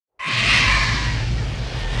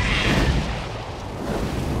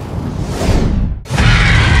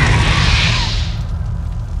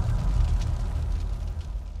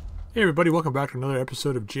Hey everybody, welcome back to another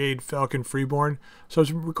episode of Jade Falcon Freeborn. So I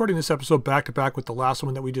was recording this episode back to back with the last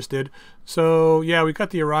one that we just did. So yeah, we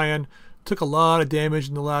got the Orion, took a lot of damage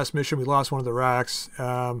in the last mission. We lost one of the racks.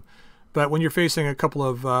 But when you're facing a couple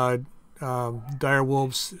of dire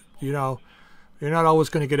wolves, you know, you're not always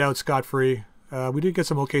going to get out scot-free. We did get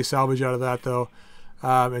some okay salvage out of that though,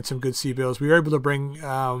 and some good sea bills. We were able to bring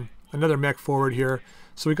another mech forward here.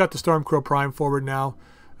 So we got the Stormcrow Prime forward now.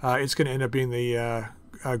 It's going to end up being the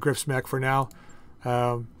Griff's mech for now.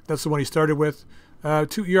 That's the one he started with. 2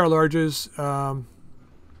 ER larges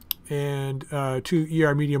and 2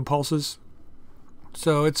 ER medium pulses.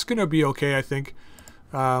 So it's going to be okay, I think,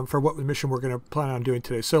 for what the mission we're going to plan on doing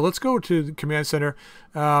today. So let's go to the command center.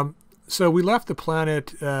 So we left the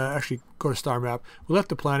planet, actually go to star map. We left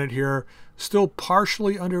the planet here, still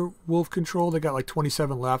partially under wolf control. They got like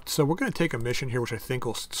 27 left. So we're going to take a mission here, which I think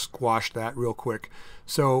will squash that real quick.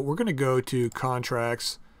 So we're going to go to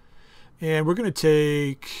contracts, and we're going to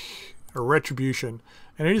take a retribution.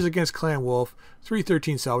 And it is against Clan Wolf,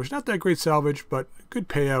 313 salvage. Not that great salvage, but good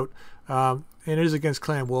payout. And it is against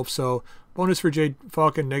Clan Wolf, so bonus for Jade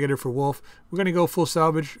Falcon, negative for Wolf. We're going to go full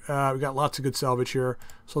salvage. We got lots of good salvage here,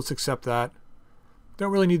 so let's accept that.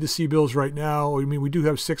 Don't really need the sea bills right now. I mean, we do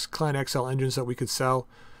have 6 Clan XL engines that we could sell.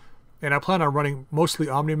 And I plan on running mostly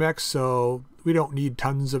Omnimex, so we don't need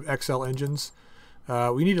tons of XL engines.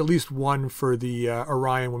 We need at least one for the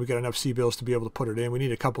Orion when we get enough sea bills to be able to put it in. We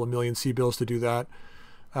need a couple of million sea bills to do that.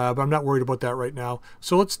 But I'm not worried about that right now.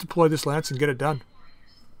 So let's deploy this Lance and get it done.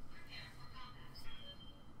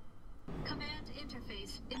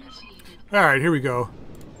 Alright, here we go.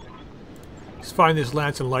 Let's find this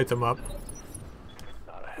Lance and light them up.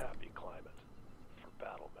 Not a happy climate for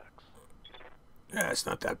battle mechs. Yeah, it's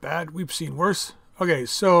not that bad. We've seen worse. Okay,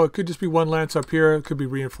 so it could just be one Lance up here. It could be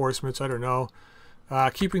reinforcements. I don't know.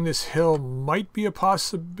 Keeping this hill might be a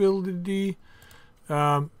possibility.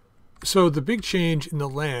 So the big change in the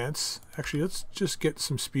Lance... Actually, let's just get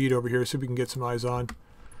some speed over here so we can get some eyes on.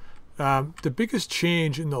 The biggest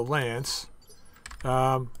change in the Lance...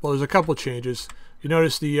 well, there's a couple changes. You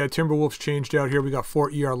notice the Timberwolves changed out here. We got 4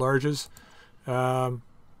 ER larges. So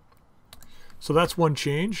that's one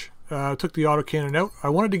change. Took the autocannon out. I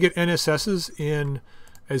wanted to get NSSs in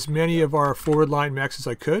as many of our forward line mechs as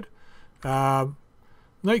I could.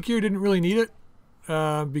 Night Gear didn't really need it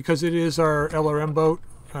because it is our LRM boat.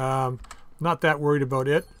 Not that worried about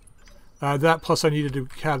it. That plus I needed to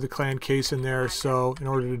have the clan case in there, so in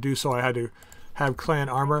order to do so I had to have clan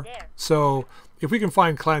armor. So if we can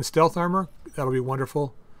find clan stealth armor, that'll be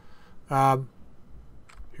wonderful. Hearing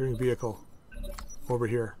vehicle over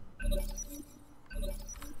here.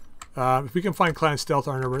 If we can find clan stealth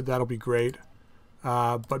armor, that'll be great.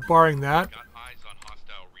 But barring that, got eyes on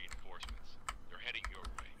hostile reinforcements. They're heading your way.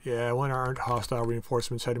 yeah, when aren't hostile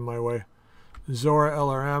reinforcements heading my way? Zora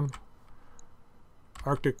LRM,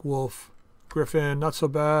 Arctic Wolf, Griffin, not so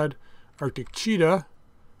bad. Arctic Cheetah,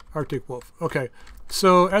 Arctic Wolf. Okay,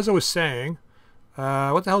 so as I was saying,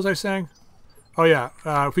 what the hell was I saying? Oh yeah,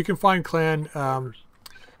 if we can find clan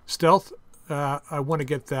stealth, I want to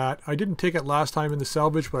get that. I didn't take it last time in the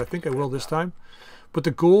salvage, but I think I will this time. But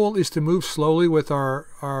the goal is to move slowly with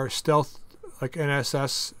our stealth, like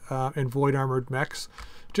NSS and void armored mechs,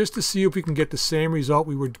 just to see if we can get the same result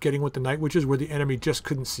we were getting with the Night Witches, where the enemy just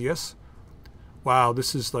couldn't see us. Wow,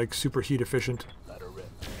 this is like super heat efficient.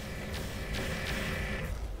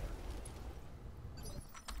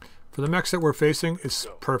 For the mechs that we're facing, it's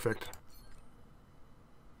perfect.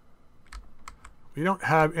 We don't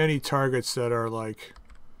have any targets that are like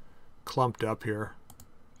clumped up here.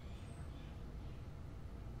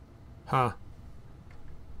 Huh.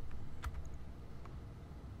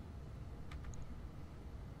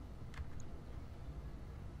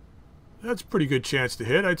 That's a pretty good chance to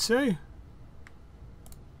hit, I'd say.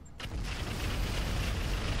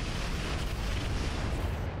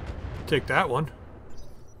 Take that one.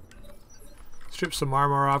 Strip some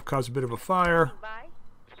armor off, cause a bit of a fire.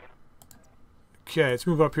 Okay, let's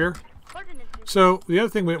move up here. So the other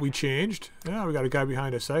thing that we changed, yeah, we got a guy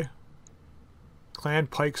behind us, eh? Clan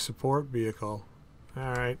Pike support vehicle.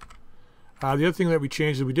 All right. The other thing that we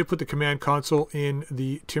changed is we did put the command console in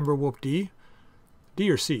the Timberwolf D. D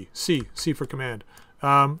or C? C for command.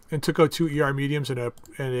 And took out 2 ER mediums and a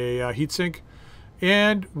heatsink.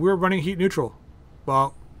 And we're running heat neutral.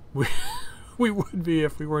 Well, we would be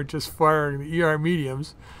if we weren't just firing the ER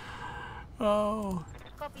mediums. Oh.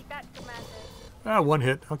 Copy that, Commander. Ah, one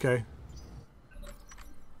hit. Okay.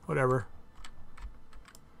 Whatever.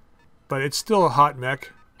 But it's still a hot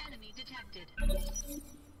mech. Enemy detected.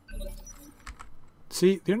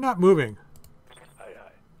 See, they're not moving.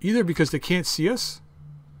 Either because they can't see us,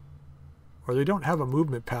 Or they don't have a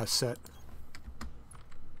movement path set.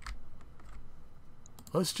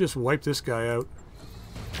 Let's just wipe this guy out.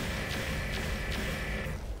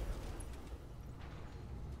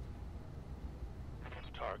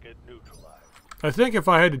 Target neutralized. I think if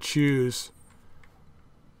I had to choose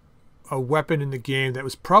a weapon in the game that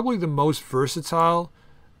was probably the most versatile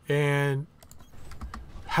and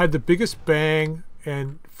had the biggest bang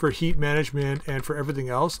and for heat management and for everything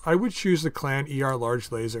else, I would choose the Clan ER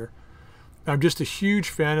Large Laser. I'm just a huge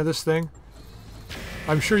fan of this thing.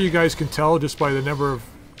 I'm sure you guys can tell just by the number of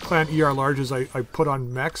Clan ER Larges I put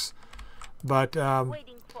on mechs, but a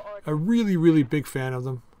really, really big fan of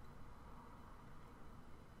them.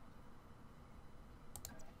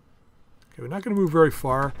 Okay, we're not going to move very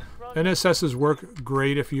far. NSSs work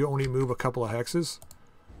great if you only move a couple of hexes.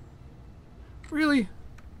 Really?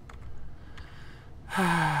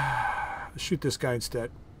 Let's shoot this guy instead.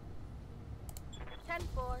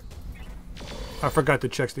 10-4. I forgot to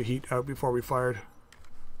check the heat out before we fired.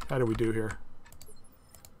 How do we do here?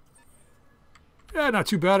 Yeah, not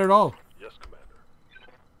too bad at all. Yes, Commander.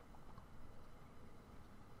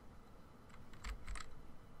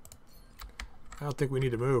 I don't think we need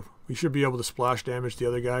to move. We should be able to splash damage the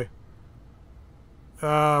other guy.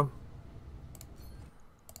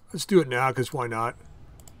 Let's do it now, because why not?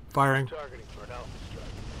 Firing. Targeting for an alpha strike.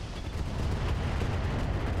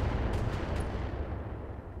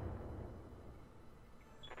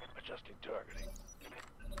 Adjusting targeting.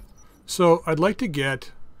 So I'd like to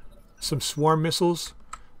get some swarm missiles,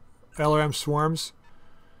 LRM swarms.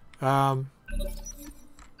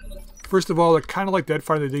 First of all, they're kind of like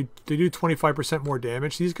Deadfire. They do 25% more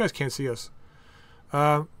damage. These guys can't see us.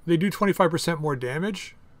 They do 25% more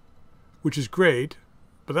damage, which is great,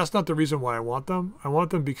 but that's not the reason why I want them. I want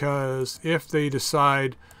them because if they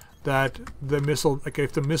decide that the missile, like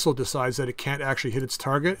if the missile decides that it can't actually hit its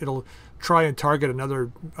target, it'll try and target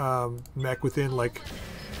another mech within like,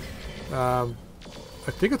 I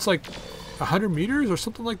think it's like 100 meters or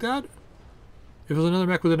something like that. If there's another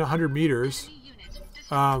mech within 100 meters,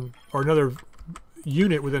 or another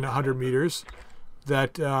unit within 100 meters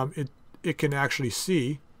that it can actually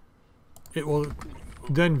see, it will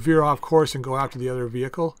then veer off course and go after the other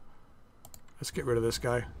vehicle. Let's get rid of this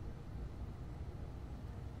guy.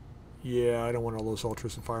 Yeah, I don't want all those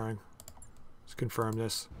ultras firing. Let's confirm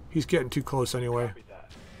this. He's getting too close anyway. Copy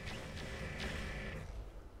that.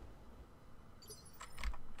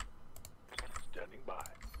 Standing by.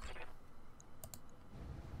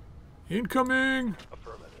 Incoming!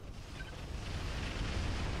 Affirmative.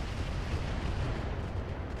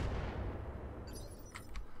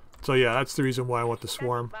 So yeah, that's the reason why I want the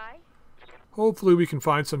swarm. Standing by. Hopefully we can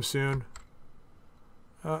find some soon.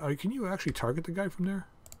 Can you actually target the guy from there?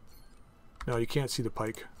 No, you can't see the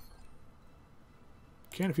pike.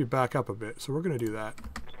 You can if you back up a bit, so we're going to do that.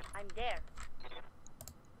 I'm there.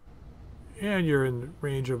 And you're in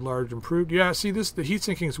range of large improved. Yeah, see this, the heat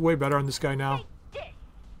sinking is way better on this guy now.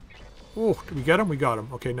 Oh, did we get him? We got him.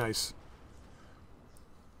 Okay, nice.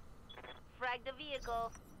 Frag the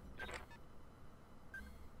vehicle.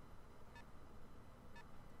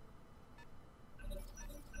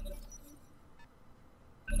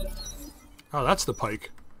 Oh, that's the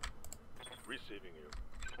pike. Receiving you.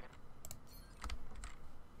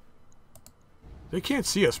 They can't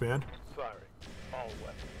see us, man. Firing. All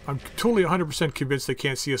weapons. I'm totally 100% convinced they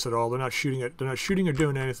can't see us at all. They're not shooting it. They're not shooting or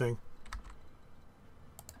doing anything.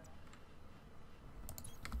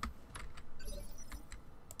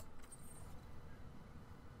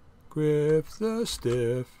 Grip the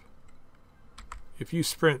stiff. If you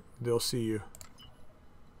sprint, they'll see you.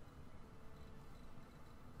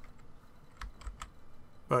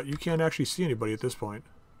 But you can't actually see anybody at this point.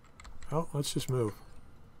 Oh, let's just move.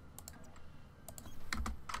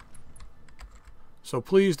 So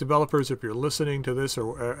please, developers, if you're listening to this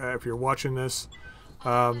or if you're watching this,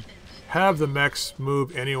 have the mechs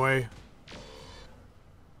move anyway.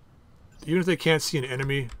 Even if they can't see an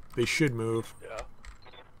enemy, they should move. Yeah.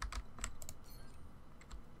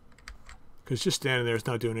 Because just standing there is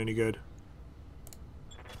not doing any good.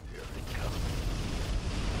 Here they come.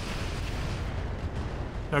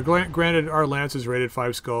 Now, granted, our lance is rated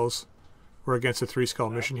 5 skulls. We're against a 3 skull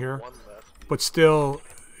mission here. One less. But still,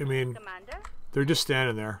 I mean, Commander. they're just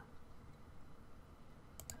standing there.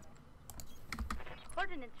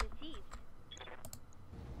 Coordinates received.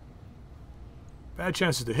 Bad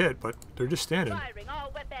chances to hit, but they're just standing. Firing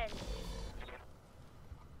all weapons.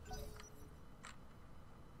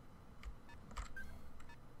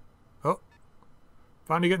 Oh,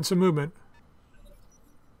 finally getting some movement.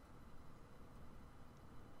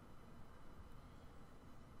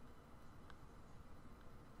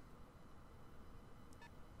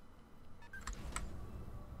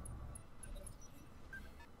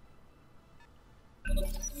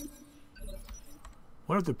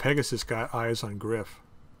 What if the Pegasus got eyes on Griff?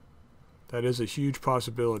 That is a huge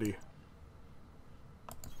possibility.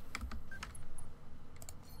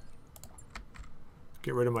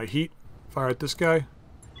 Get rid of my heat. Fire at this guy.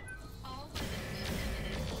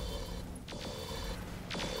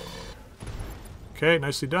 Okay,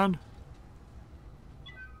 nicely done.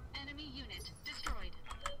 Enemy unit destroyed.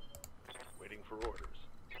 Waiting for orders.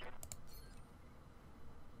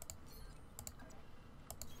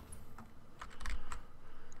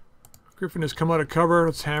 Griffin has come out of cover.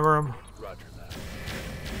 Let's hammer him. Roger that.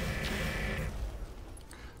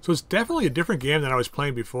 So it's definitely a different game than I was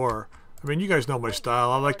playing before. I mean, you guys know my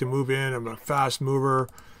style. I like to move in. I'm a fast mover.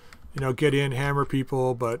 You know, get in, hammer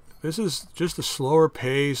people. But this is just a slower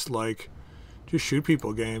pace, like, just shoot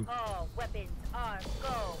people game. All weapons are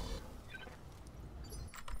go.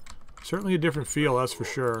 Certainly a different feel, that's for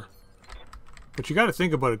sure. But you got to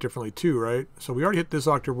think about it differently too, right? So we already hit this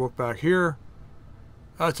Octowolf back here.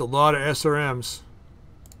 That's a lot of SRMs.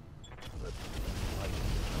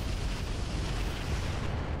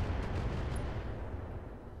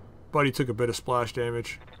 Buddy took a bit of splash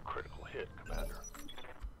damage. Critical hit, Commander.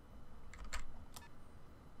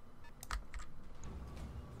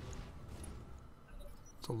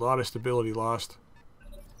 It's a lot of stability lost.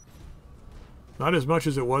 Not as much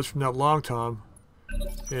as it was from that Long Tom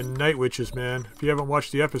in Night Witches, man. If you haven't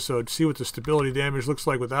watched the episode, see what the stability damage looks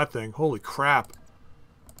like with that thing. Holy crap.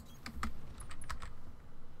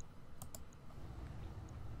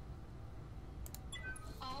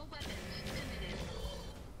 All weapons committed.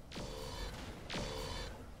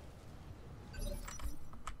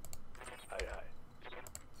 Aye, aye.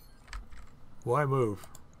 Why move?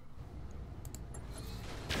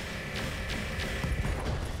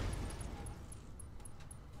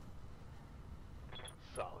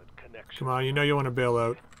 Solid connection. Come on, you know you want to bail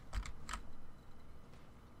out.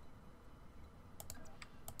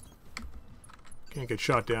 Can't get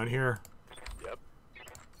shot down here. Yep.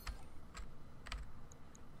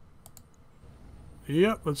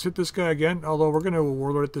 Yep, let's hit this guy again. Although we're going to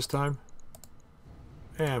warlord it this time.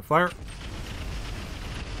 And fire.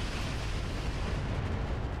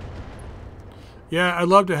 Yeah, I'd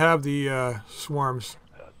love to have the swarms.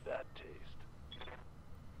 How'd that taste?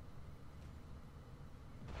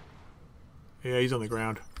 Yeah, he's on the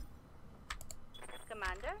ground.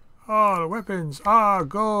 Commander? Oh, the weapons. Ah,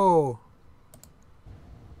 go.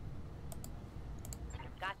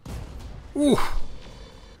 Got Ooh.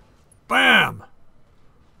 Bam.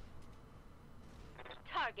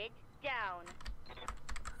 target down.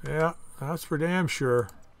 Yeah, that's for damn sure.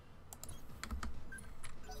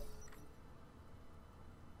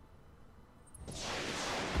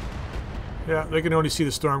 Yeah, they can only see the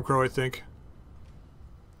Stormcrow, I think.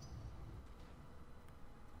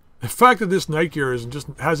 The fact that this Night Gear just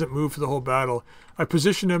hasn't moved for the whole battle. I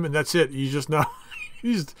position him and that's it. He's just not...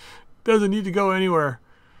 he just doesn't need to go anywhere.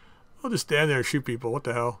 I'll just stand there and shoot people. What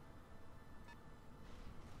the hell?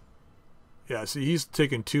 Yeah, see, he's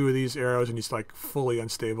taken 2 of these arrows and he's like fully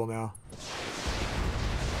unstable now.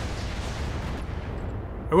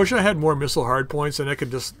 I wish I had more missile hardpoints and I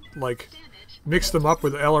could just like mix them up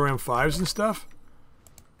with LRM-5s and stuff.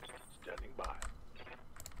 Standing by.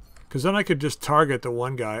 Because then I could just target the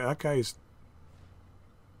one guy. That guy's...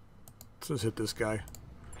 Let's just hit this guy.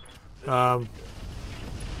 Oh,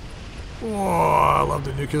 I love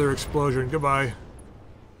the nuclear explosion. Goodbye.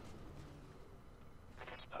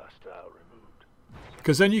 Hostile removed.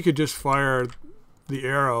 Because then you could just fire the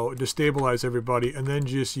arrow, destabilize everybody, and then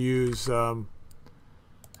just use...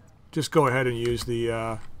 just go ahead and use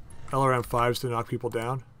the LRM-5s to knock people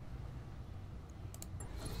down.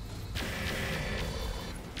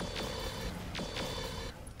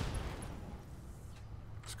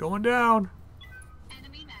 It's going down.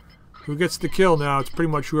 Enemy mech. Who gets the kill now? It's pretty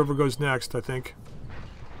much whoever goes next, I think.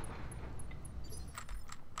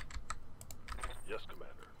 Yes,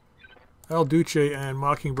 Commander. El Duce and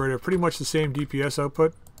Mockingbird have pretty much the same DPS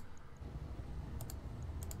output.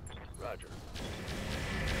 Roger.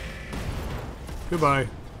 Goodbye.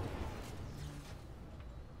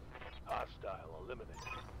 Hostile eliminated.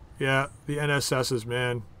 Yeah, the NSSs,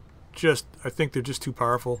 man. Just, I think they're just too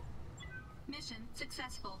powerful. Mission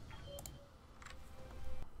successful.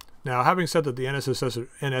 Now, having said that the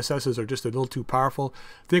NSSs are just a little too powerful,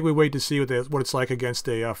 I think we wait to see what it's like against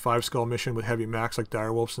a 5-skull mission with heavy max like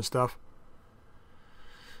direwolves and stuff.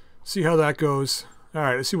 See how that goes.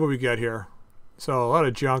 Alright, let's see what we get here. So, a lot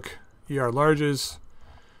of junk. ER larges,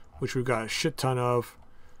 which we've got a shit ton of.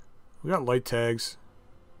 We got light tags.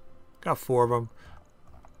 Got 4 of them.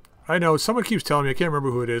 I know, someone keeps telling me, I can't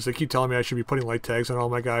remember who it is, they keep telling me I should be putting light tags on all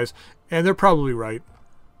my guys, and they're probably right.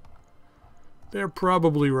 They're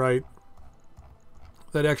probably right.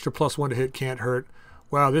 That extra +1 to hit can't hurt.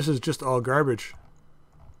 Wow, this is just all garbage.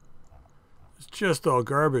 It's just all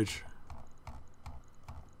garbage.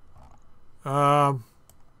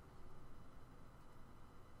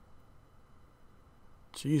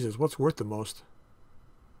 Jesus, what's worth the most?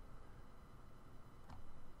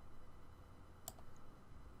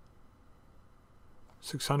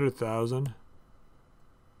 $600,000.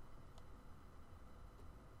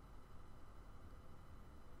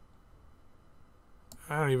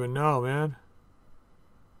 I don't even know, man.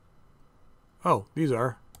 Oh, these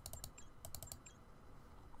are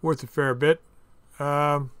worth a fair bit.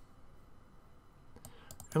 And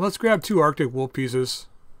let's grab 2 Arctic wool pieces.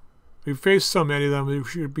 We've faced so many of them, we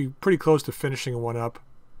should be pretty close to finishing one up.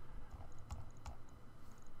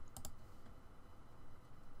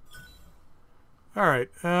 Alright,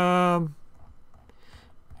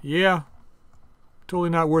 yeah, totally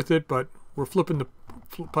not worth it, but we're flipping the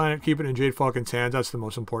planet, keeping it in Jade Falcon's hands. That's the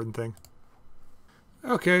most important thing.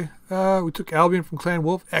 Okay, we took Albion from Clan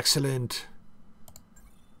Wolf. Excellent.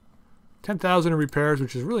 10,000 in repairs,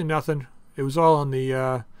 which is really nothing. It was all on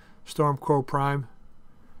the Stormcrow Prime.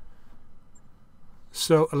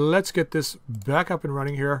 So let's get this back up and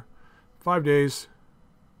running here. 5 days.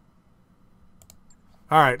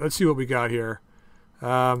 Alright, let's see what we got here.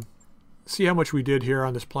 See how much we did here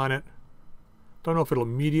on this planet. Don't know if it'll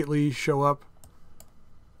immediately show up.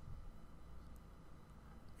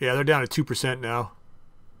 Yeah, they're down to 2% now.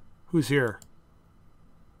 Who's here?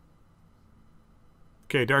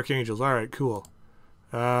 Okay, Dark Angels. Alright, cool.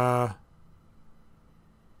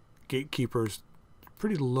 Gatekeepers.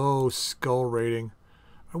 Pretty low skull rating.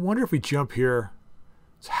 I wonder if we jump here.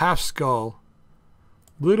 It's half skull.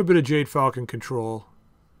 A little bit of Jade Falcon control.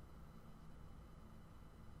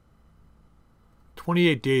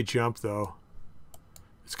 28-day jump, though.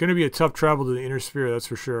 It's going to be a tough travel to the inner sphere, that's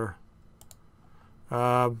for sure.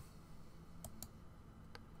 100%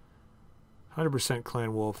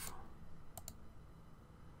 Clan Wolf.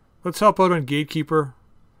 Let's help out on Gatekeeper.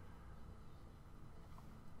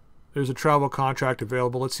 There's a travel contract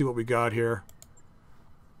available. Let's see what we got here.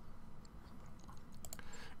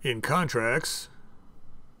 In contracts.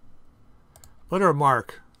 Letter of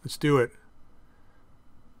mark. Let's do it.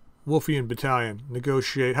 Wolfian Battalion.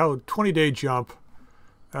 Negotiate. How 20-day jump.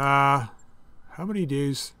 How many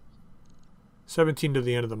days? 17 to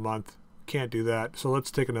the end of the month. Can't do that. So let's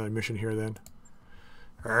take another mission here then.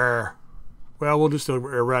 Well, we'll just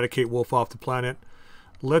eradicate Wolf off the planet.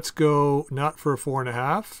 Let's go not for a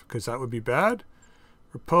 4.5, because that would be bad.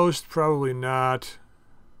 Riposte, probably not.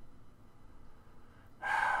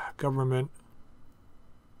 Government.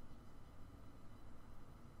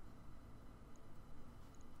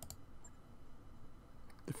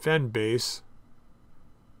 Defend base.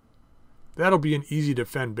 That'll be an easy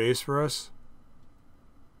defend base for us.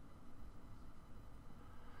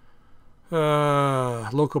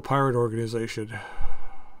 Local pirate organization.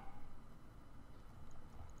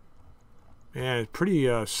 Man,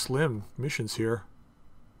 pretty slim missions here.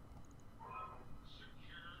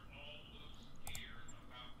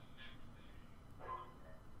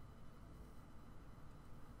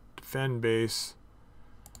 Defend base.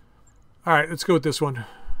 Alright, let's go with this one.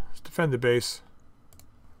 Let's defend the base.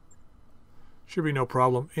 Should be no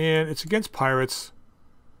problem. And it's against pirates.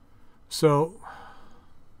 So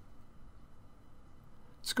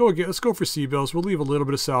let's go again. Let's go for sea bills. We'll leave a little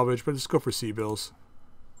bit of salvage, but let's go for sea bills.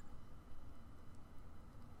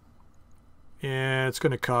 And it's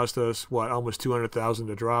going to cost us, what, almost 200,000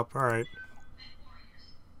 to drop. All right.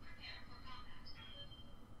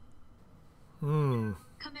 Command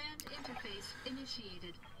interface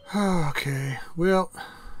initiated. Okay. Well,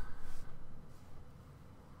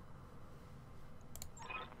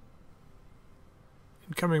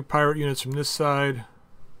 incoming pirate units from this side.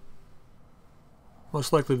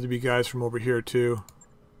 Most likely to be guys from over here too.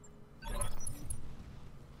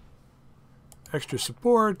 Extra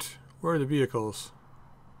support. Where are the vehicles?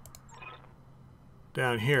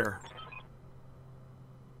 Down here.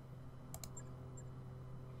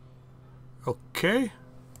 Okay.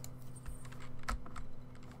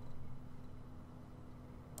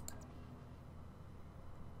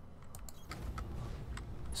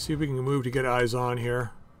 See if we can move to get eyes on here.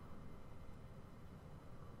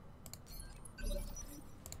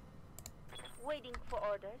 Waiting for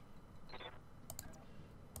orders.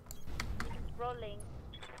 Rolling.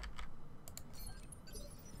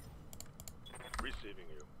 Receiving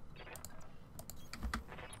you.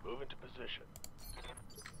 Move into position.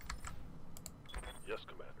 Yes,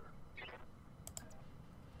 Commander.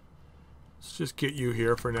 Let's just get you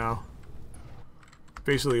here for now.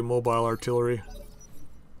 Basically mobile artillery.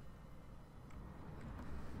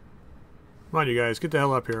 Come on, you guys, get the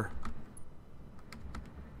hell up here.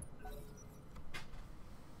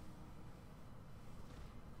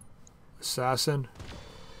 Assassin?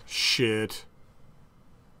 Shit.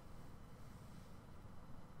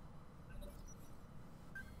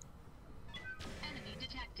 Enemy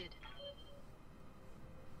detected.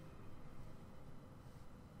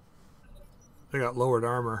 They got lowered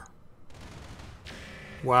armor.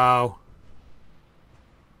 Wow.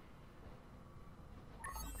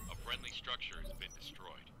 A friendly structure has been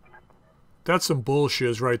destroyed. That's some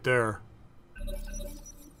bullshit right there.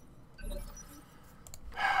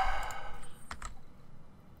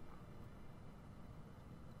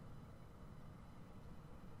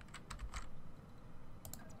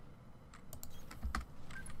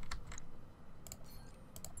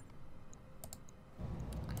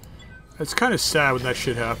 It's kind of sad when that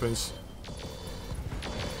shit happens.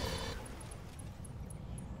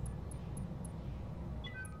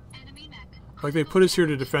 Enemy mech. Like, they put us here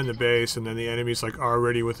to defend the base, and then the enemy's like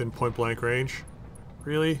already within point-blank range.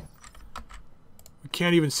 Really? We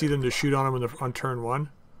can't even see them to shoot on them on turn 1?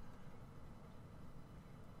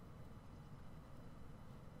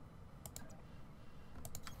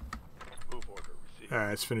 Move order received. Alright,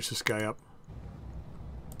 let's finish this guy up.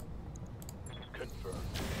 Confirmed.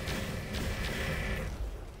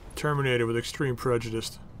 Terminated with extreme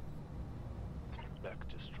prejudice. Mech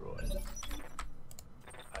destroyed.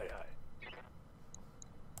 Aye aye.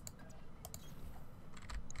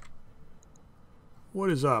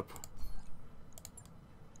 What is up?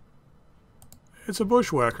 It's a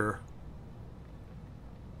bushwhacker.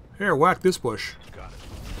 Here, whack this bush. Got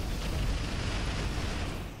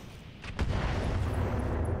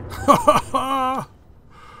it.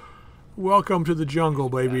 Welcome to the jungle,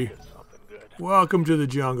 baby. That is something good. Welcome to the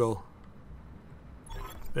jungle.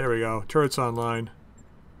 There we go. Turret's online.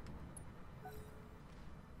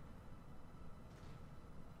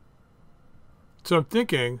 So I'm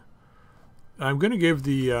thinking I'm going to give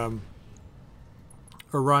the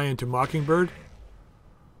Orion to Mockingbird.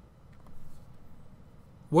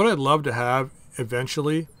 What I'd love to have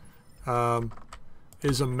eventually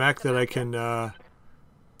is a mech that I can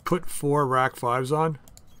put 4 Rack 5s on.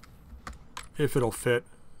 If it'll fit.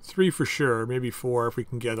 3 for sure, maybe 4 if we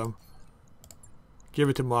can get them. Give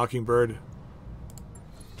it to Mockingbird.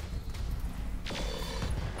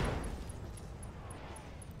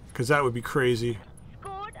 Because that would be crazy.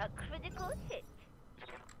 Scored a critical hit.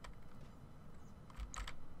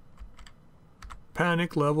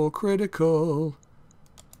 Panic level critical.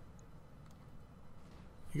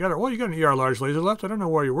 You got well, you got an ER large laser left. I don't know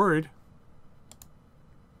why you're worried.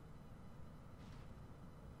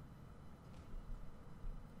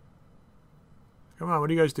 Come on, what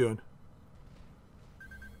are you guys doing?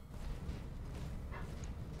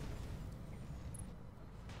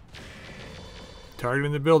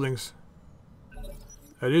 Targeting the buildings.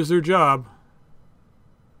 That is their job.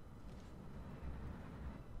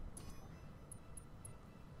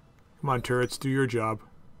 Come on, turrets, do your job.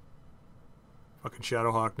 Fucking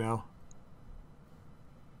Shadowhawk now.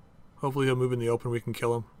 Hopefully he'll move in the open, we can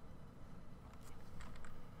kill him.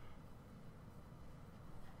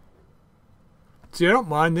 See, I don't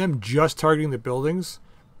mind them just targeting the buildings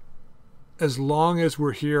as long as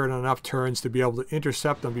we're here in enough turns to be able to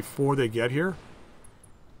intercept them before they get here.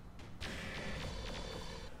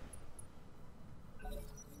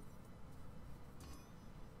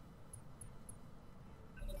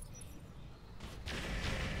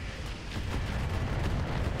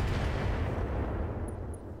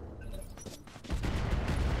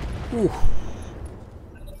 Ooh.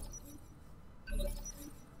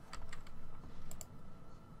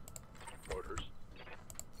 Orders.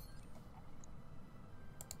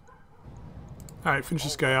 Alright, finish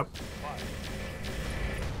this guy up.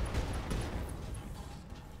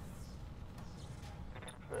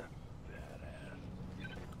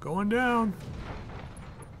 Going down.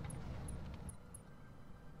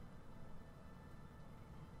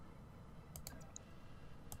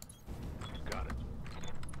 Got it.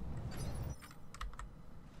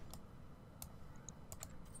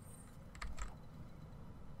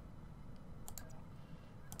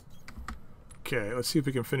 Okay, let's see if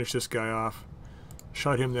we can finish this guy off.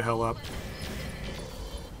 Shut him the hell up.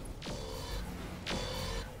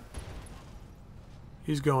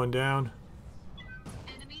 He's going down.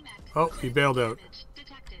 Enemy mech. Oh, he bailed out. Damage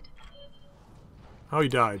detected. Oh, he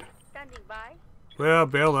died. Standing by. Well,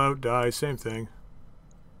 bail out, die, same thing.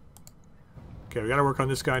 Okay, we gotta work on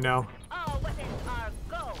this guy now. All weapons are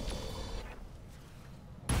go.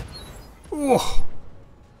 Oh!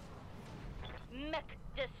 Mech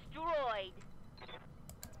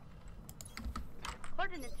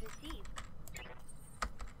Coordinates received.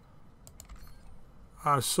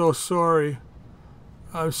 I'm so sorry.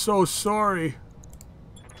 I'm so sorry.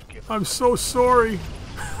 I'm so sorry.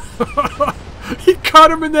 He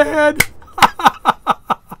cut him in the head.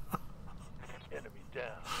 Enemy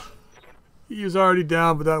down. He is already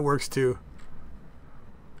down, but that works too.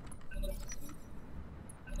 Heads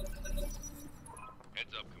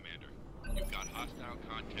up, Commander. You've got hostile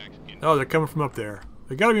contacts in. Oh, they're coming from up there.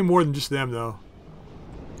 They gotta be more than just them, though.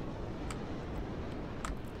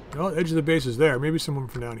 No, the edge of the base is there. Maybe someone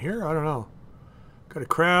from down here? I don't know. Got a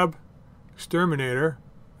crab, exterminator,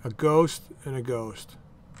 a ghost, and a ghost.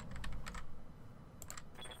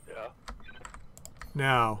 Yeah.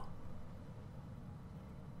 Now,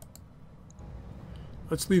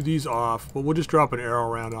 let's leave these off, but we'll just drop an arrow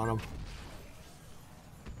around on them.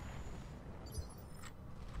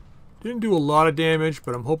 Didn't do a lot of damage,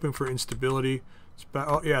 but I'm hoping for instability.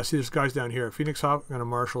 Oh, yeah, see, there's guys down here. Phoenix Hawk and a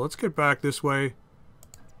Marshal. Let's get back this way.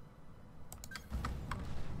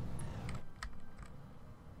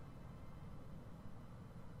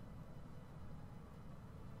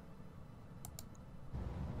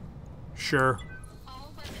 Sure.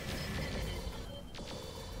 All weapons limited.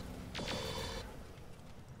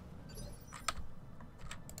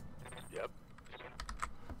 Yep.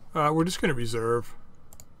 We're just going to reserve.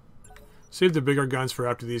 Save the bigger guns for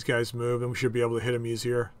after these guys move, and we should be able to hit them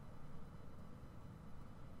easier.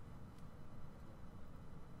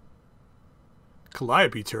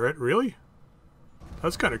 Calliope turret, really?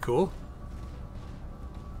 That's kind of cool.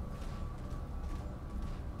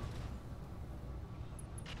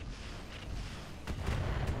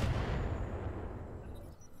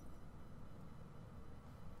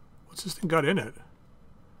 What's this thing got in it?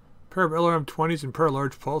 Pair of LRM-20s and pair of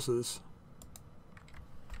large pulses.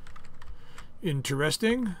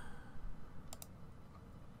 Interesting.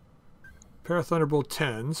 Pair of Thunderbolt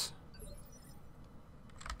 10s.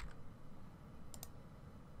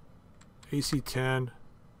 AC-10.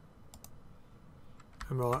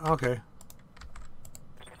 Okay.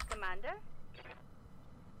 Commander?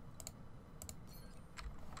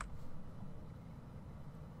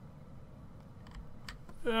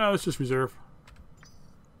 Let's just reserve.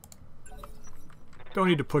 Don't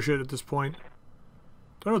need to push it at this point.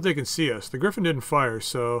 Don't know if they can see us. The Griffin didn't fire,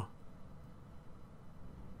 so...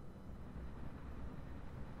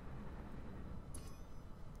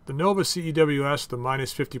 The Nova CEWS, the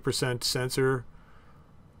minus 50% sensor,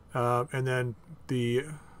 and then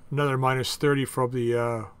another minus 30 from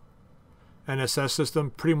the NSS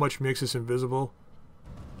system pretty much makes us invisible.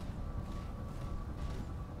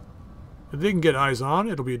 If they can get eyes on,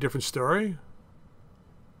 it'll be a different story.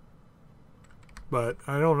 But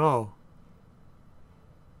I don't know.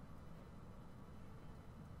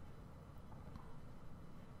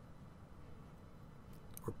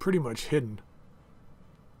 We're pretty much hidden.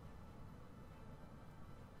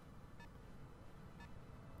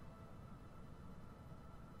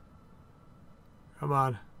 Come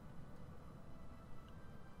on.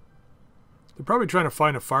 They're probably trying to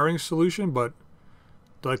find a firing solution, but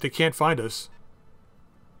like they can't find us.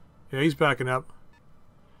 Yeah, he's backing up.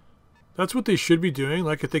 That's what they should be doing.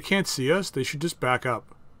 Like if they can't see us, they should just back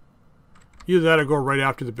up. Either that or go right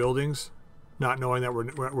after the buildings, not knowing that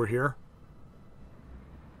we're here.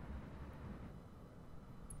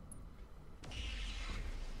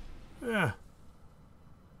 Yeah.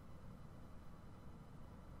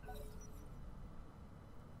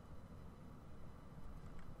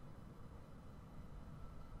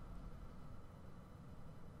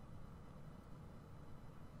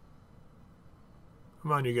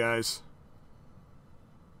 Come on, you guys.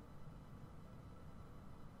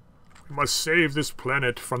 We must save this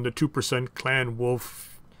planet from the 2% clan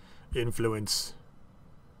wolf influence.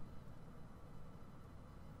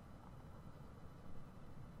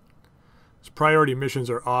 These priority missions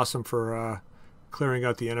are awesome for clearing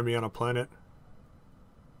out the enemy on a planet.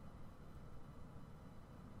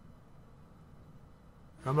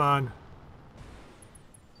 Come on.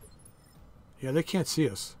 Yeah, they can't see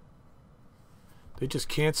us. They just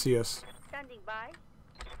can't see us. Standing by.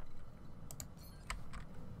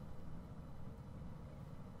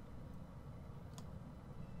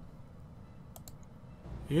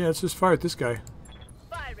 Yeah, let's just fire at this guy.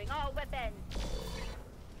 Firing all weapons.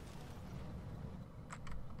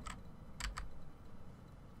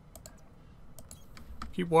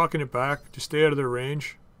 Keep walking it back. Just stay out of their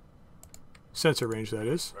range. Sensor range, that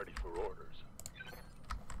is. Ready for orders.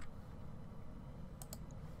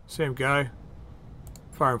 Same guy.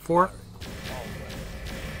 Firing four.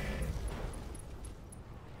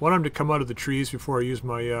 Want him to come out of the trees before I use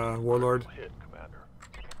my Warlord. Hit, Commander.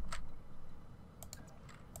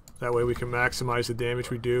 That way we can maximize the damage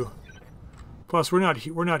we do. Plus, we're not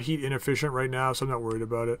heat inefficient right now, so I'm not worried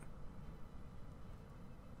about it.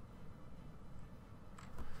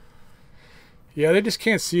 Yeah, they just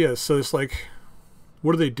can't see us, so it's like,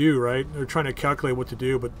 what do they do, right? They're trying to calculate what to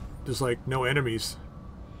do, but there's like no enemies.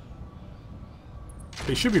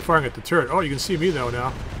 They should be firing at the turret. Oh, you can see me though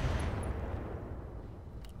now.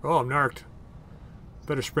 Oh, I'm narked.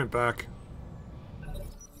 Better sprint back.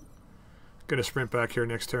 Gonna sprint back here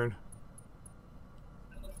next turn.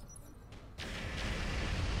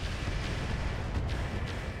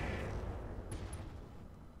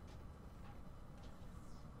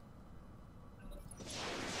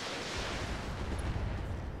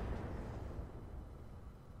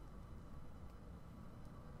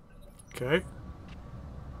 Okay.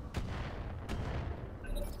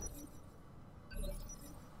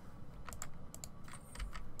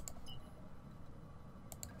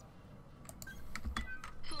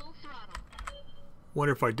 Full throttle.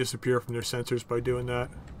 Wonder if I disappear from their sensors by doing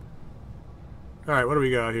that. Alright, what do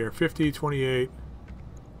we got here? 50, 28.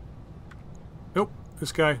 Nope,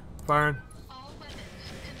 this guy firing. All weapons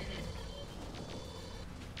committed.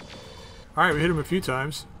 Alright, we hit him a few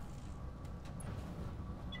times.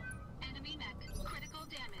 Enemy mech. Critical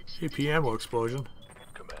damage. AP ammo explosion.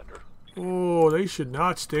 Commander. Oh, they should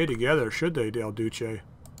not stay together, should they, Del Duce?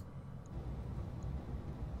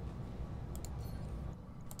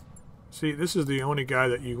 See, this is the only guy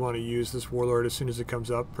that you want to use, this warlord, as soon as it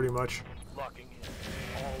comes up, pretty much. Locking in.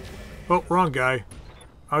 All weapons. Oh, wrong guy.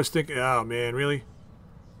 I was thinking, oh man, really?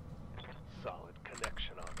 Solid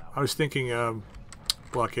connection on that. I was thinking,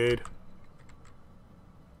 blockade.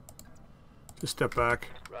 Just step back.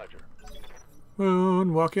 Roger.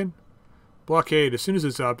 Moon, walk in. Blockade, as soon as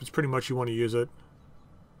it's up, it's pretty much you want to use it.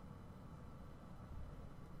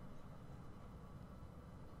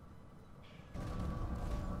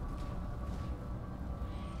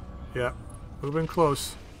 Yeah, moving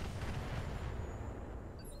close.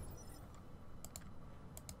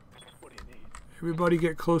 What do you need? Everybody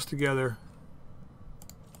get close together.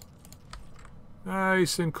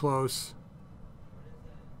 Nice and close.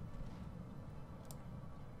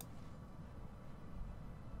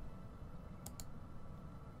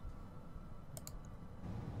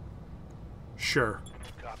 Sure.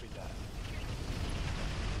 Copy that.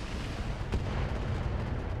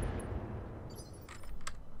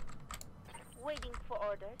 Waiting for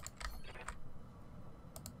orders.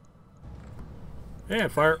 And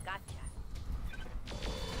fire. Gotcha.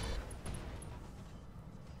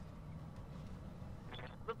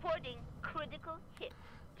 Reporting critical hit.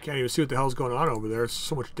 Can't even see what the hell's going on over there. It's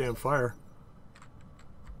so much damn fire.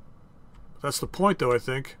 That's the point, though, I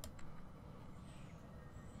think.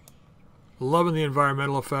 Loving the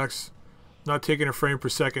environmental effects. Not taking a frame per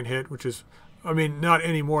second hit, which is, I mean, not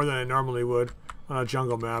any more than I normally would on a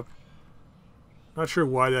jungle map. Not sure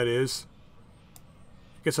why that is.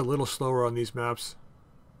 It gets a little slower on these maps.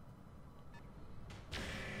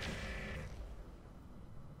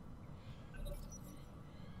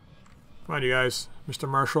 Come on, you guys. Mr.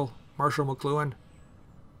 Marshall. Marshall McLuhan.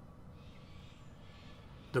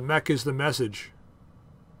 The mech is the message.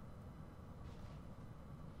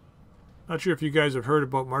 Not sure if you guys have heard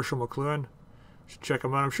about Marshall McLuhan. Should check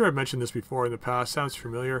him out. I'm sure I've mentioned this before in the past. Sounds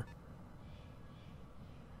familiar.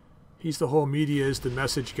 He's the whole media is the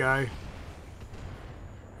message guy. He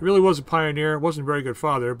really was a pioneer. Wasn't a very good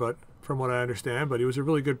father, but from what I understand, but he was a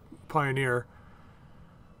really good pioneer.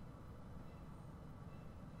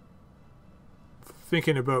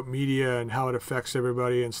 Thinking about media and how it affects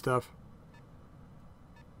everybody and stuff.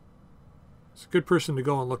 It's a good person to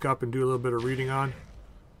go and look up and do a little bit of reading on.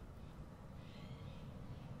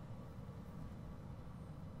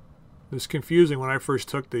 It was confusing when I first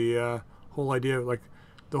took the whole idea of, like,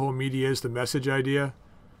 the whole media is the message idea.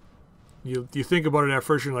 You think about it at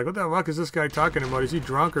first, you're like, what the fuck is this guy talking about? Is he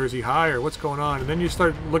drunk or is he high or what's going on? And then you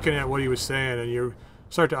start looking at what he was saying and you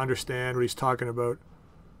start to understand what he's talking about.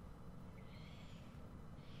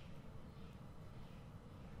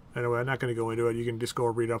 Anyway, I'm not going to go into it. You can just go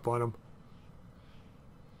read up on him.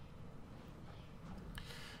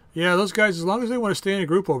 Yeah, those guys, as long as they want to stay in a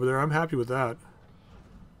group over there, I'm happy with that.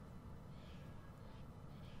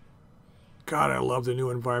 God, I love the new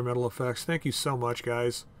environmental effects. Thank you so much,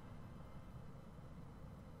 guys.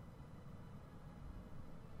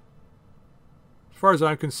 As far as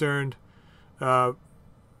I'm concerned, the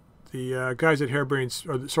guys at Harebrained,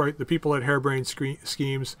 or sorry, the people at Harebrained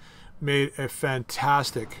Schemes made a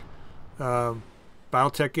fantastic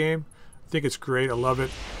BattleTech game. I think it's great. I love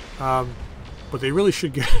it. But they really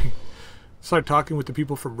should start talking with the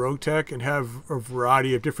people from Roguetech and have a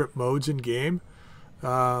variety of different modes in game.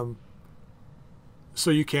 So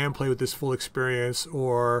you can play with this full experience,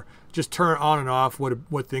 or just turn on and off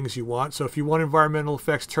what things you want. So if you want environmental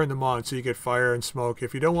effects, turn them on so you get fire and smoke.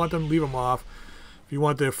 If you don't want them, leave them off. If you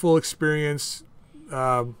want the full experience,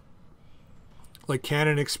 like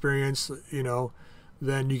canon experience, you know,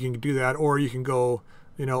 then you can do that. Or you can go,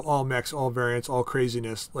 you know, all mechs, all variants, all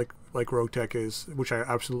craziness, like Roguetech is, which I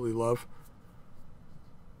absolutely love.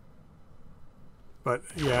 But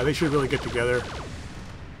yeah, they should really get together.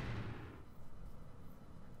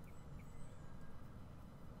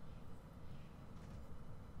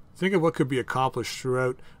 Think of what could be accomplished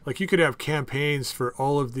throughout. Like, you could have campaigns for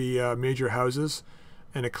all of the major houses,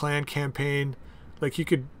 and a clan campaign. Like, you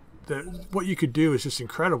could, what you could do is just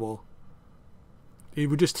incredible.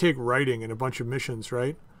 It would just take writing and a bunch of missions,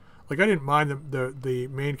 right? Like, I didn't mind the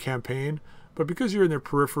main campaign, but because you're in their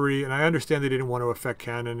periphery, and I understand they didn't want to affect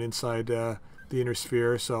canon inside the inner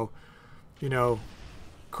sphere, so, you know,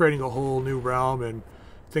 creating a whole new realm and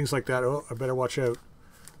things like that. Oh, I better watch out.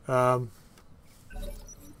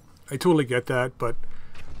 I totally get that, but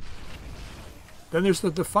then there's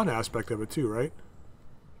the fun aspect of it too, right?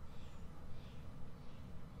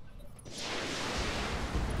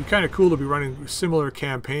 It'd be kind of cool to be running similar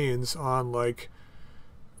campaigns on, like,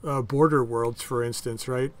 border worlds, for instance,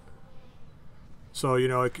 right? So, you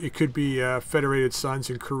know, it could be Federated Suns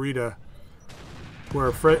in Kurita,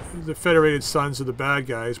 where the Federated Suns are the bad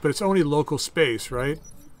guys, but it's only local space, right?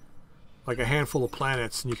 Like a handful of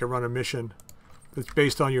planets, and you can run a mission that's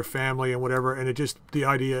based on your family and whatever, and the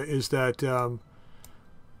idea is that the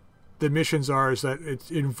missions is that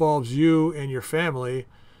it involves you and your family.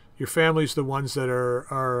 Your family's the ones that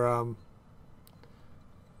are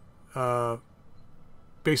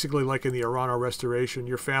basically like in the Arano Restoration.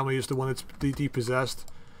 Your family is the one that's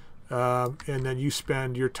depossessed, and then you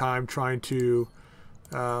spend your time trying to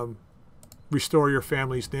restore your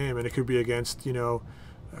family's name, and it could be against, you know,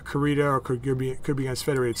 Kurita, or could be against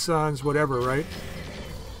Federated Suns, whatever, right?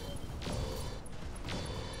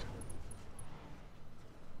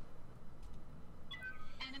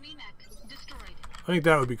 Enemy mech destroyed. I think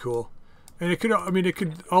that would be cool. And it could, I mean,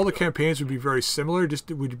 all the campaigns would be very similar, just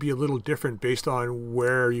it would be a little different based on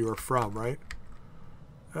where you are from, right?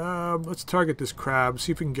 Let's target this crab,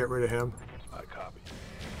 see if we can get rid of him. I copy.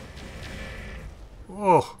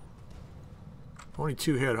 Oh, only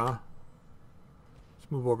 2 hit, huh?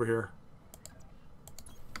 Move over here.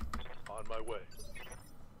 On my way.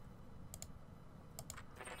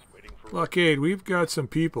 Waiting for Blockade, we've got some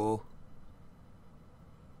people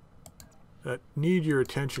that need your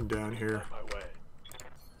attention down here. on my way.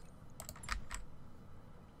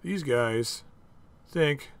 These guys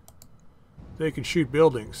think they can shoot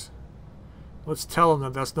buildings. Let's tell them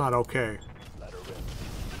that that's not okay. Let her rip.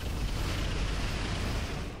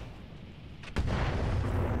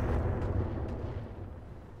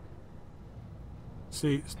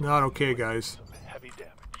 See, it's not okay, guys. Some heavy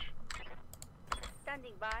damage.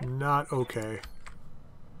 Standing by. Not okay.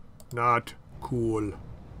 Not cool.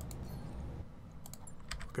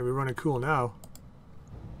 Gonna be running cool now.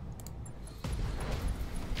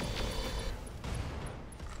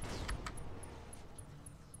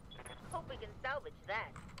 Hope we can salvage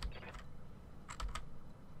that.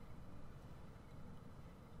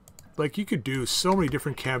 Like, you could do so many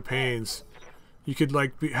different campaigns. You could,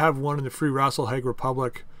 like, have one in the Free Rasselhag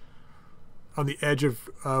Republic on the edge of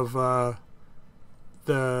like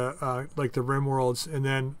the Rim Worlds, and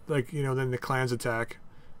then, like, you know, then the clans attack.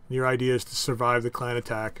 And your idea is to survive the clan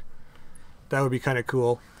attack. That would be kind of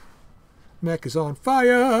cool. Mech is on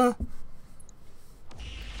fire!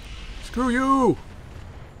 Screw you!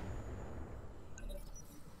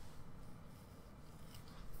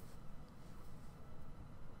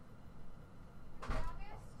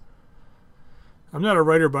 I'm not a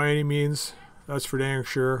writer by any means, that's for dang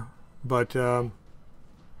sure, but I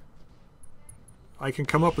can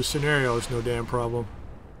come up with scenarios, no damn problem.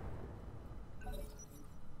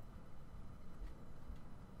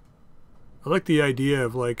 I like the idea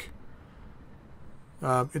of, like,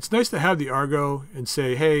 it's nice to have the Argo and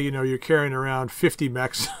say, hey, you know, you're carrying around 50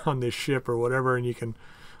 mechs on this ship or whatever, and you can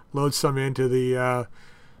load some into the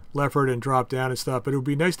Leopard and drop down and stuff, but it would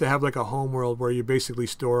be nice to have, like, a home world where you basically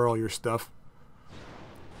store all your stuff.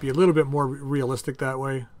 Be a little bit more realistic that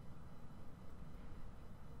way.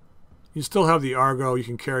 You still have the Argo, you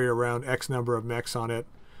can carry around X number of mechs on it.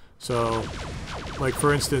 So, like,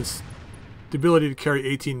 for instance, the ability to carry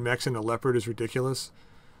 18 mechs in a Leopard is ridiculous.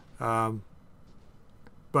 But,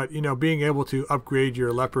 you know, being able to upgrade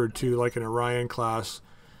your Leopard to, like, an Orion class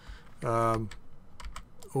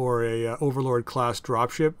or a Overlord class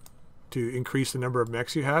dropship to increase the number of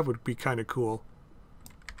mechs you have would be kind of cool.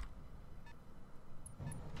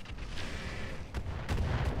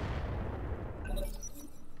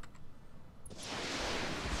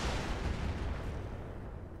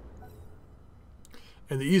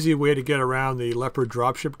 And the easy way to get around the Leopard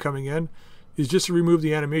dropship coming in is just to remove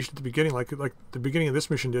the animation at the beginning. Like the beginning of this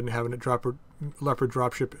mission didn't have a Leopard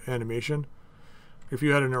dropship animation. If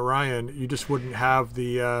you had an Orion, you just wouldn't have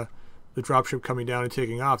the dropship coming down and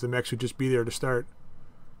taking off. The mechs would just be there to start.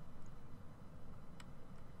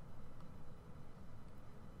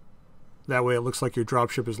 That way it looks like your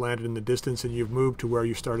dropship has landed in the distance and you've moved to where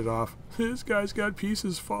you started off. This guy's got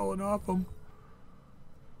pieces falling off him.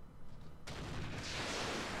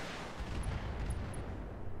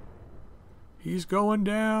 He's going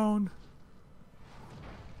down.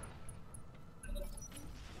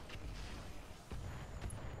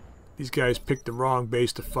 These guys picked the wrong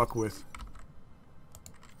base to fuck with.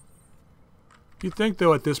 You'd think,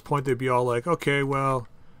 though, at this point they'd be all like, okay, well,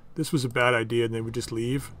 this was a bad idea, and they would just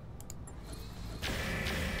leave.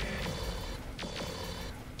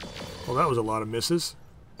 Well, that was a lot of misses.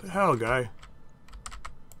 What the hell, guy?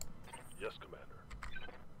 Yes, Commander.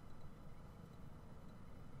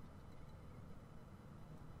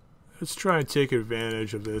 Let's try and take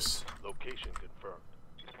advantage of this Location confirmed.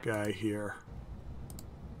 guy here.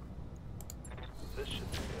 This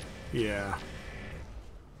should be good. Yeah.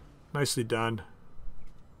 Nicely done.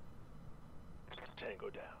 Tango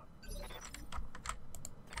down.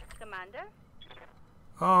 Commander?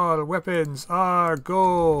 All weapons are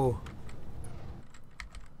go.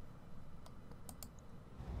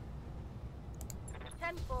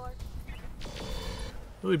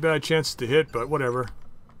 Really bad chances to hit, but whatever.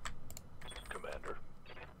 Commander.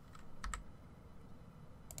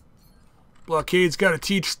 Blockade's got to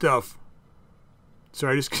teach stuff.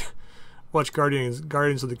 Sorry, I just watched Guardians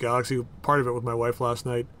of the Galaxy, part of it with my wife last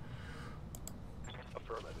night.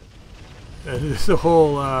 Affirmative. And it's the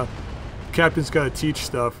whole Captain's got to teach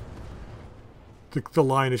stuff. The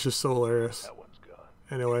line is just so hilarious. That one's gone.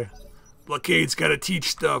 Anyway, Blockade's got to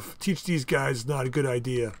teach stuff. Teach these guys is not a good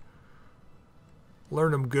idea.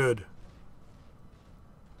 Learn them good.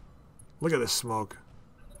 Look at this smoke.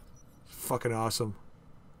 It's fucking awesome.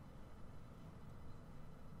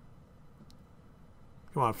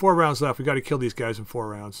 Come on, 4 rounds left. We got to kill these guys in 4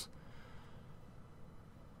 rounds.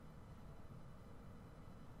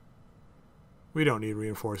 We don't need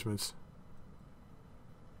reinforcements.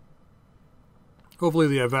 Hopefully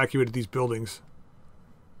they evacuated these buildings.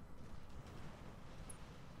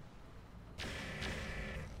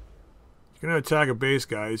 If you're going to attack a base,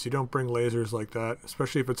 guys, you don't bring lasers like that,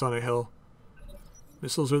 especially if it's on a hill.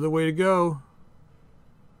 Missiles are the way to go.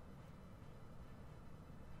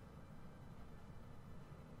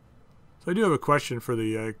 So I do have a question for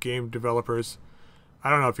the game developers. I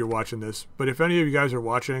don't know if you're watching this, but if any of you guys are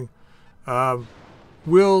watching,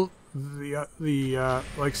 will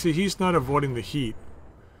like, see, he's not avoiding the heat.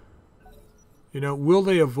 You know, will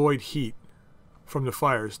they avoid heat from the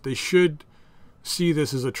fires? They should see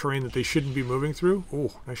this as a terrain that they shouldn't be moving through.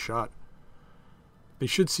 Oh, nice shot. They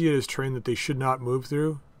should see it as terrain that they should not move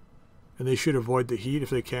through, and they should avoid the heat if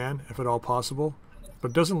they can, if at all possible.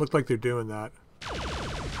 But it doesn't look like they're doing that.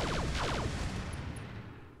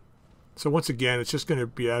 So once again, it's just going to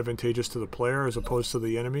be advantageous to the player as opposed to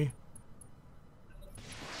the enemy.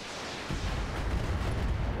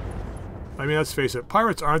 I mean, let's face it,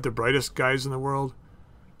 pirates aren't the brightest guys in the world.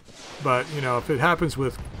 But, you know, if it happens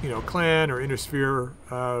with, you know, clan or intersphere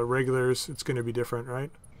regulars, it's going to be different, right?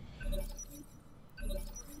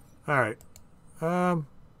 Alright.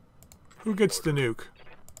 Who gets the nuke?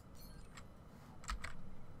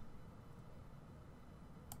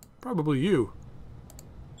 Probably you.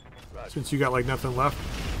 Since you got, like, nothing left.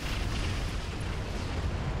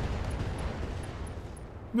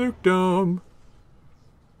 Nuked 'em.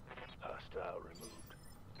 Hostile removed.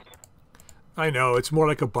 I know, it's more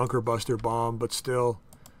like a bunker buster bomb, but still,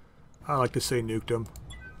 I like to say nuked 'em.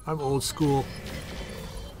 I'm old school.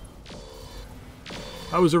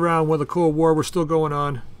 I was around when the Cold War was still going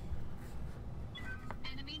on.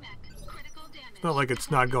 Enemy mech. Critical damage. It's not like it's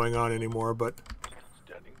not going on anymore, but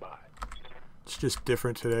Standing by. it's just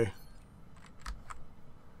different today.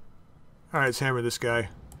 Alright, let's hammer this guy.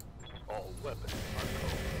 All weapons are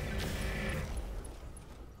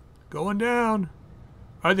Going down.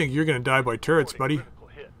 I think you're going to die by turrets, buddy. critical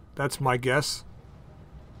hit. That's my guess.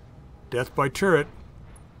 Death by turret.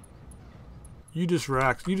 You just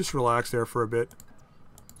relax there for a bit.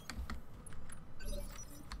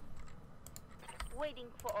 Waiting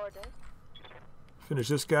for orders. Finish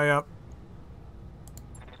this guy up.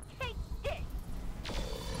 Take this.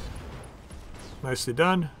 Nicely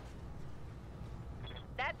done.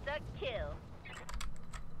 That's a kill.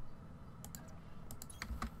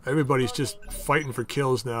 Everybody's just fighting for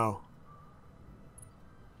kills now.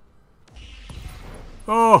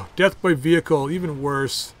 Oh, death by vehicle, even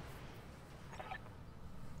worse.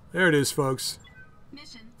 There it is, folks.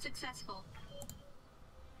 Mission successful.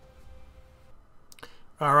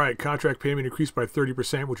 Alright, contract payment increased by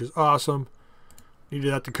 30%, which is awesome.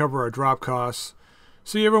 Needed that to cover our drop costs.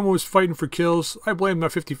 See, everyone was fighting for kills. I blame my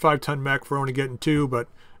 55-ton mech for only getting 2, but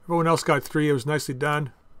everyone else got 3. It was nicely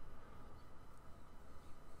done.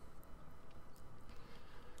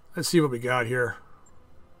 Let's see what we got here.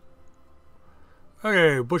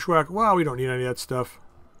 Okay, bushwhack. Wow, we don't need any of that stuff.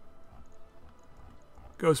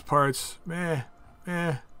 Ghost parts. Meh.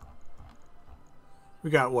 Meh.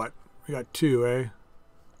 We got what? We got 2, eh?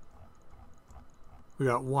 We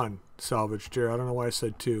got 1 salvaged here. I don't know why I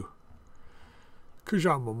said 2. Cause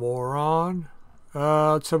I'm a moron.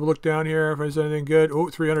 Let's have a look down here if there's anything good.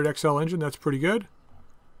 Oh, 300 XL engine. That's pretty good.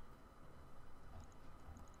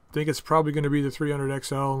 I think it's probably going to be the 300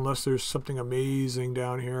 XL unless there's something amazing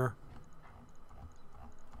down here.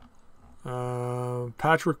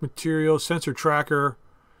 Patchwork material, sensor tracker.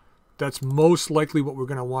 That's most likely what we're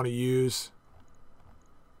going to want to use.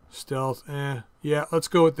 Stealth, yeah, let's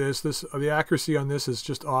go with this. The accuracy on this is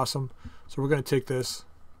just awesome. So we're going to take this.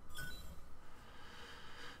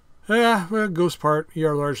 Yeah, well, ghost part,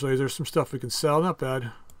 ER large laser, some stuff we can sell, not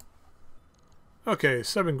bad. Okay,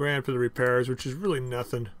 7 grand for the repairs, which is really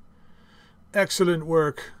nothing. Excellent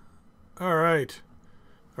work. All right,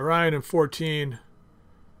 Orion and 14.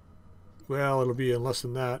 Well, it'll be in less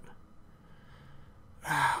than that.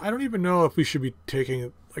 I don't even know if we should be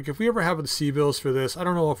taking, like, if we ever have the C-bills for this, I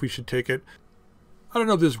don't know if we should take it. I don't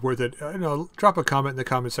know if this is worth it. I know, drop a comment in the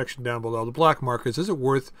comment section down below. The black markets, is it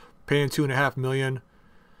worth paying $2.5 million?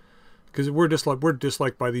 Because we're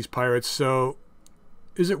disliked by these pirates. So,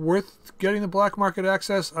 is it worth getting the black market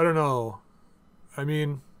access? I don't know. I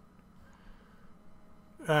mean,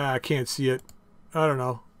 I can't see it. I don't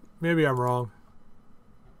know. Maybe I'm wrong.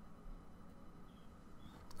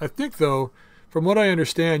 I think, though, from what I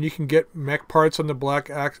understand, you can get mech parts on the black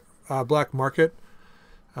market.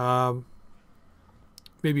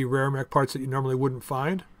 Maybe rare mech parts that you normally wouldn't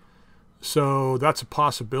find. So that's a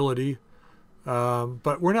possibility.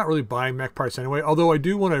 But we're not really buying mech parts anyway. Although I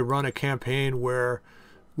do want to run a campaign where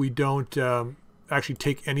we don't actually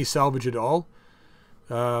take any salvage at all.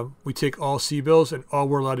 We take all C-bills, and all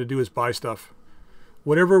we're allowed to do is buy stuff.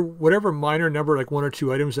 Whatever minor number, like 1 or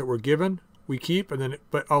 2 items that we're given, we keep, and then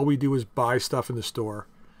but all we do is buy stuff in the store.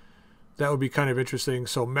 That would be kind of interesting.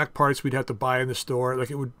 So mech parts we'd have to buy in the store.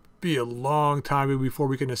 Like, it would be a long time before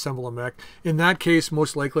we can assemble a mech. In that case,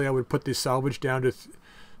 most likely I would put the salvage down to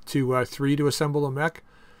 3 to assemble a mech,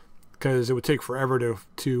 because it would take forever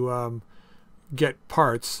to get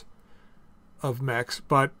parts of mechs,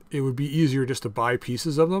 but it would be easier just to buy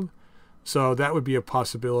pieces of them. So that would be a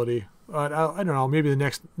possibility. I don't know. Maybe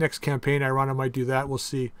the next campaign I run, I might do that. We'll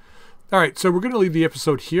see. All right, so we're going to leave the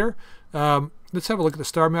episode here. Let's have a look at the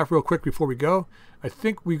star map real quick before we go. I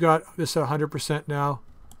think we got this at 100% now.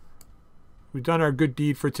 We've done our good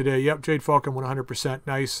deed for today. Yep, Jade Falcon 100%.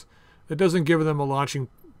 Nice. It doesn't give them a launching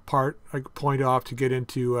point off to get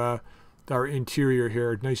into our interior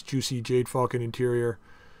here. Nice, juicy Jade Falcon interior.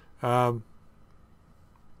 So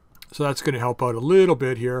that's going to help out a little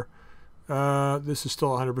bit here. This is still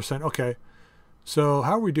 100%. Okay. So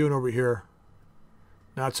how are we doing over here?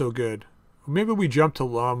 Not so good. Maybe we jump to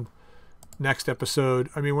Lum next episode.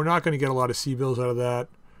 I mean, we're not going to get a lot of C-bills out of that.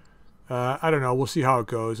 I don't know. We'll see how it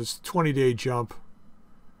goes. It's a 20-day jump.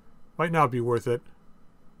 Might not be worth it.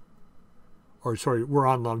 Or, sorry, we're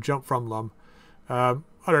on Lum. Jump from Lum. I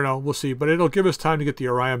don't know. We'll see. But it'll give us time to get the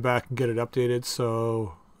Orion back and get it updated.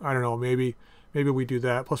 So, I don't know. Maybe we do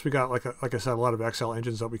that. Plus, we got, like I said, a lot of XL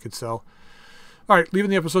engines that we could sell. All right, leaving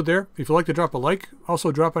the episode there. If you'd like to drop a like,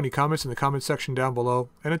 also drop any comments in the comment section down below.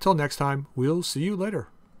 And until next time, we'll see you later.